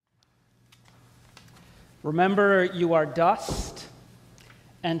Remember, you are dust,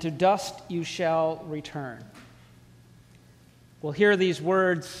 and to dust you shall return. We'll hear these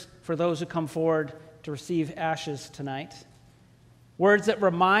words for those who come forward to receive ashes tonight. Words that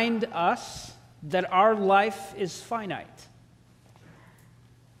remind us that our life is finite,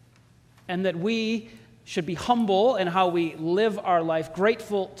 and that we should be humble in how we live our life,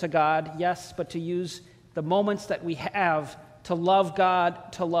 grateful to God, yes, but to use the moments that we have to love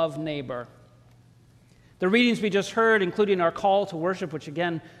God, to love neighbor. The readings we just heard, including our call to worship, which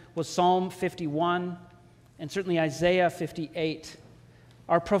again was Psalm 51 and certainly Isaiah 58,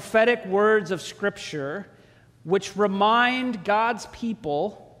 are prophetic words of Scripture which remind God's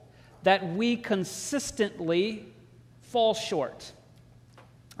people that we consistently fall short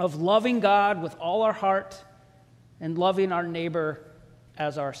of loving God with all our heart and loving our neighbor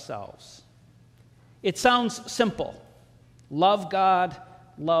as ourselves. It sounds simple. Love God,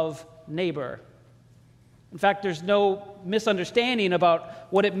 love neighbor. In fact, there's no misunderstanding about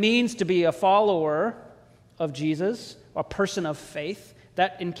what it means to be a follower of Jesus, a person of faith.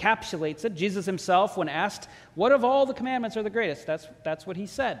 That encapsulates it. Jesus himself, when asked, what of all the commandments are the greatest? That's what he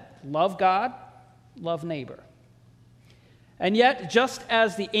said. Love God, love neighbor. And yet, just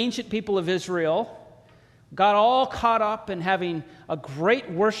as the ancient people of Israel got all caught up in having a great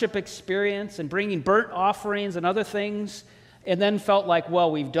worship experience and bringing burnt offerings and other things, and then felt like,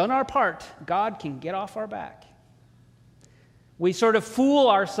 well, we've done our part, God can get off our back. We sort of fool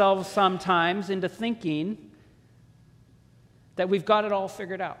ourselves sometimes into thinking that we've got it all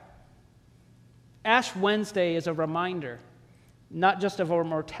figured out. Ash Wednesday is a reminder, not just of our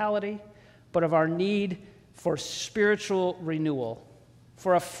mortality, but of our need for spiritual renewal,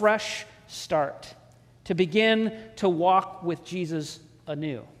 for a fresh start, to begin to walk with Jesus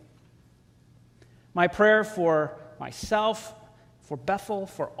anew. My prayer for myself, for Bethel,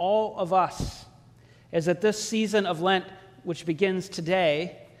 for all of us, is that this season of Lent, which begins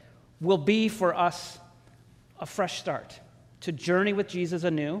today, will be for us a fresh start, to journey with Jesus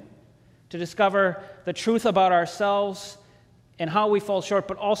anew, to discover the truth about ourselves and how we fall short,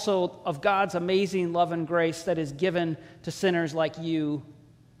 but also of God's amazing love and grace that is given to sinners like you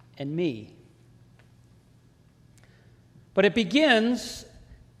and me. But it begins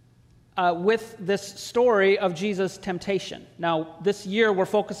with this story of Jesus' temptation. Now, this year we're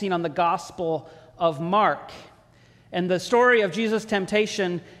focusing on the Gospel of Mark. And the story of Jesus'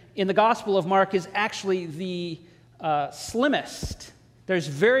 temptation in the Gospel of Mark is actually the slimmest. There's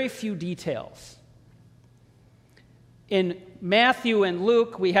very few details. In Matthew and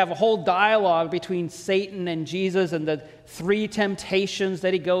Luke, we have a whole dialogue between Satan and Jesus and the three temptations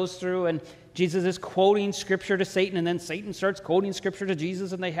that he goes through, and Jesus is quoting Scripture to Satan, and then Satan starts quoting Scripture to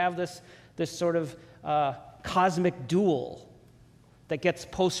Jesus, and they have this sort of cosmic duel that gets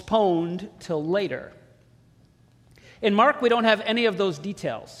postponed till later. In Mark, we don't have any of those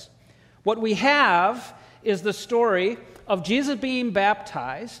details. What we have is the story of Jesus being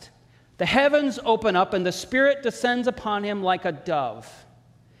baptized. The heavens open up, and the Spirit descends upon him like a dove.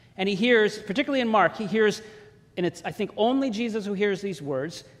 And he hears, particularly in Mark, he hears, and it's, I think, only Jesus who hears these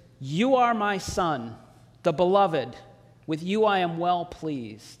words, "You are my Son, the beloved. With you I am well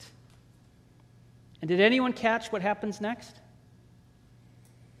pleased." And did anyone catch what happens next?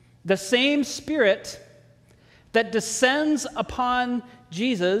 The same Spirit that descends upon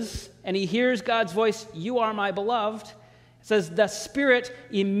Jesus, and he hears God's voice, "You are my beloved," it says the Spirit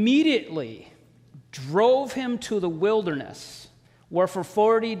immediately drove him to the wilderness, where for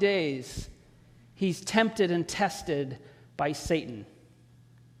 40 days he's tempted and tested by Satan.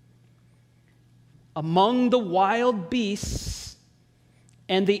 Among the wild beasts,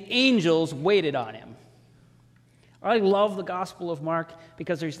 and the angels waited on him. I love the Gospel of Mark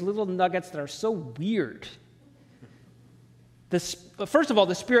because there's little nuggets that are so weird. First of all,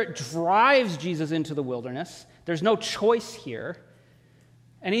 the Spirit drives Jesus into the wilderness. There's no choice here.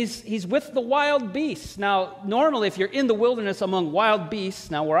 And he's with the wild beasts. Now, normally, if you're in the wilderness among wild beasts,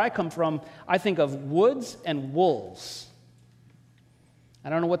 now where I come from, I think of woods and wolves. I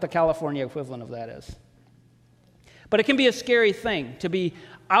don't know what the California equivalent of that is. But it can be a scary thing to be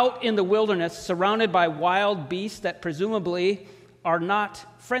out in the wilderness surrounded by wild beasts that presumably are not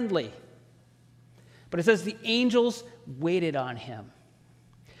friendly. But it says the angels waited on him.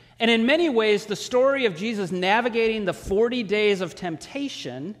 And in many ways, the story of Jesus navigating the 40 days of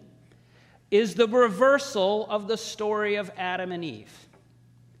temptation is the reversal of the story of Adam and Eve.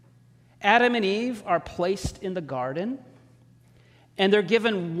 Adam and Eve are placed in the garden, and they're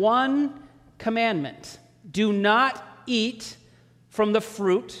given one commandment: do not eat from the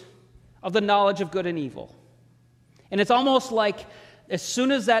fruit of the knowledge of good and evil. And it's almost like as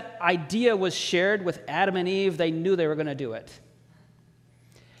soon as that idea was shared with Adam and Eve, they knew they were going to do it.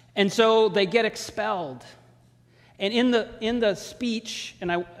 And so they get expelled. And in the speech,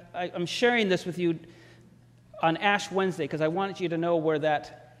 and I'm sharing this with you on Ash Wednesday because I want you to know where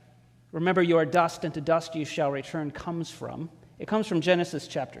that, remember you are dust and to dust you shall return, comes from. It comes from Genesis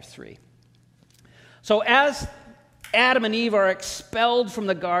chapter 3. So as Adam and Eve are expelled from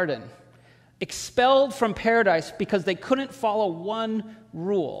the garden, expelled from paradise because they couldn't follow one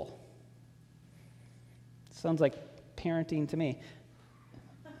rule. Sounds like parenting to me.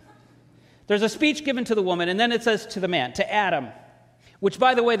 There's a speech given to the woman, and then it says to the man, to Adam, which,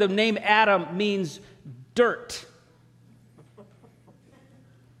 by the way, the name Adam means dirt.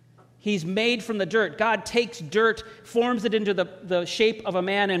 He's made from the dirt. God takes dirt, forms it into the shape of a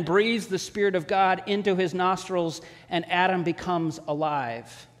man, and breathes the Spirit of God into his nostrils, and Adam becomes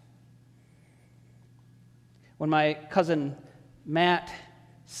alive. When my cousin Matt's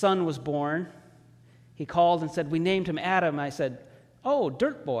son was born, he called and said, "We named him Adam." I said, "Oh,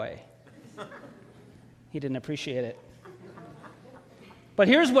 dirt boy." He didn't appreciate it. But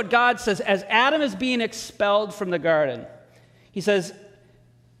here's what God says. As Adam is being expelled from the garden, he says,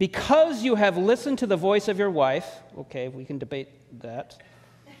 "Because you have listened to the voice of your wife," okay, we can debate that,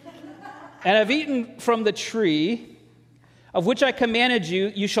 "and have eaten from the tree of which I commanded you,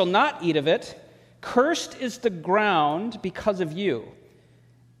 you shall not eat of it. Cursed is the ground because of you.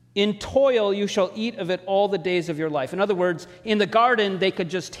 In toil you shall eat of it all the days of your life." In other words, in the garden they could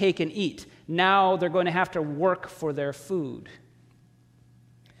just take and eat. Now they're going to have to work for their food.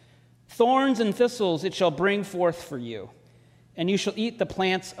 "Thorns and thistles it shall bring forth for you, and you shall eat the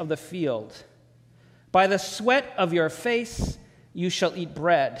plants of the field. By the sweat of your face you shall eat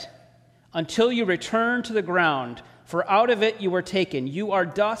bread, until you return to the ground, for out of it you were taken. You are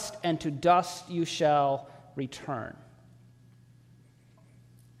dust, and to dust you shall return."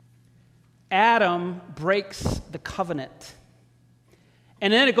 Adam breaks the covenant.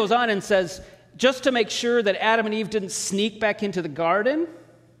 And then it goes on and says, just to make sure that Adam and Eve didn't sneak back into the garden,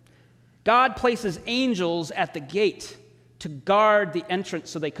 God places angels at the gate to guard the entrance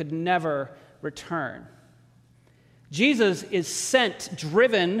so they could never return. Jesus is sent,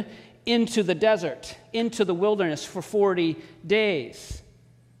 driven into the desert, into the wilderness for 40 days.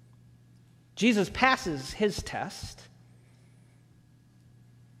 Jesus passes his test.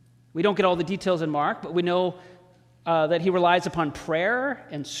 We don't get all the details in Mark, but we know that he relies upon prayer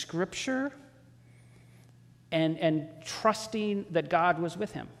and scripture and trusting that God was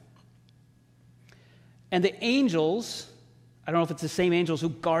with him. And the angels, I don't know if it's the same angels who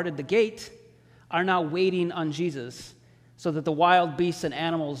guarded the gate, are now waiting on Jesus so that the wild beasts and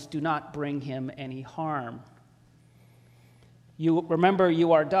animals do not bring him any harm. You remember,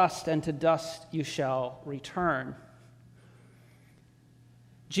 you are dust, and to dust you shall return.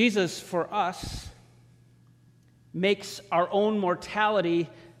 Jesus, for us, makes our own mortality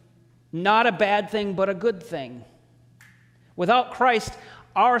not a bad thing, but a good thing. Without Christ,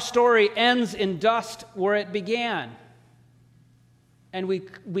 our story ends in dust where it began. And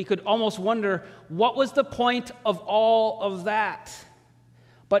we could almost wonder, what was the point of all of that?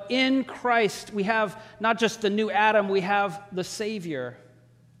 But in Christ, we have not just the new Adam, we have the Savior,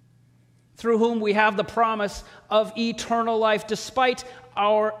 through whom we have the promise of eternal life, despite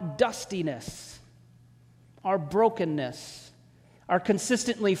our dustiness, our brokenness, our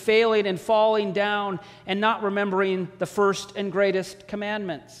consistently failing and falling down and not remembering the first and greatest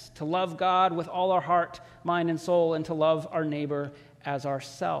commandments, to love God with all our heart, mind, and soul, and to love our neighbor as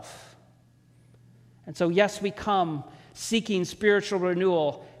ourself. And so, yes, we come seeking spiritual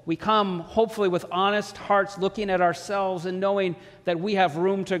renewal. We come, hopefully, with honest hearts, looking at ourselves and knowing that we have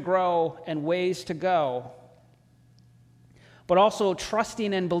room to grow and ways to go. But also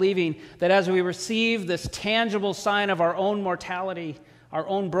trusting and believing that as we receive this tangible sign of our own mortality, our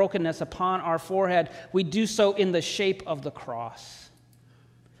own brokenness upon our forehead, we do so in the shape of the cross.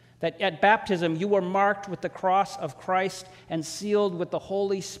 That at baptism you were marked with the cross of Christ and sealed with the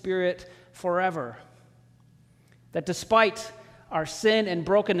Holy Spirit forever. That despite our sin and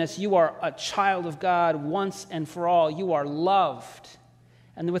brokenness, you are a child of God once and for all. You are loved.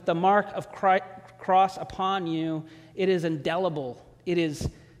 And with the mark of cross upon you, it is indelible. It is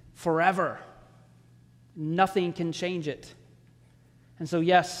forever. Nothing can change it. And so,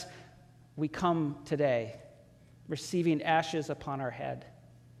 yes, we come today receiving ashes upon our head,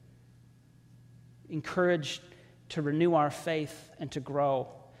 encouraged to renew our faith and to grow,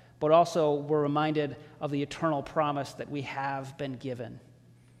 but also we're reminded of the eternal promise that we have been given.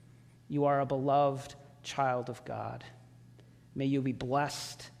 You are a beloved child of God. May you be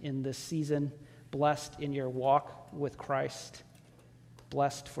blessed in this season, blessed in your walk with Christ.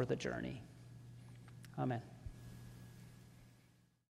 blessed for the journey. Amen.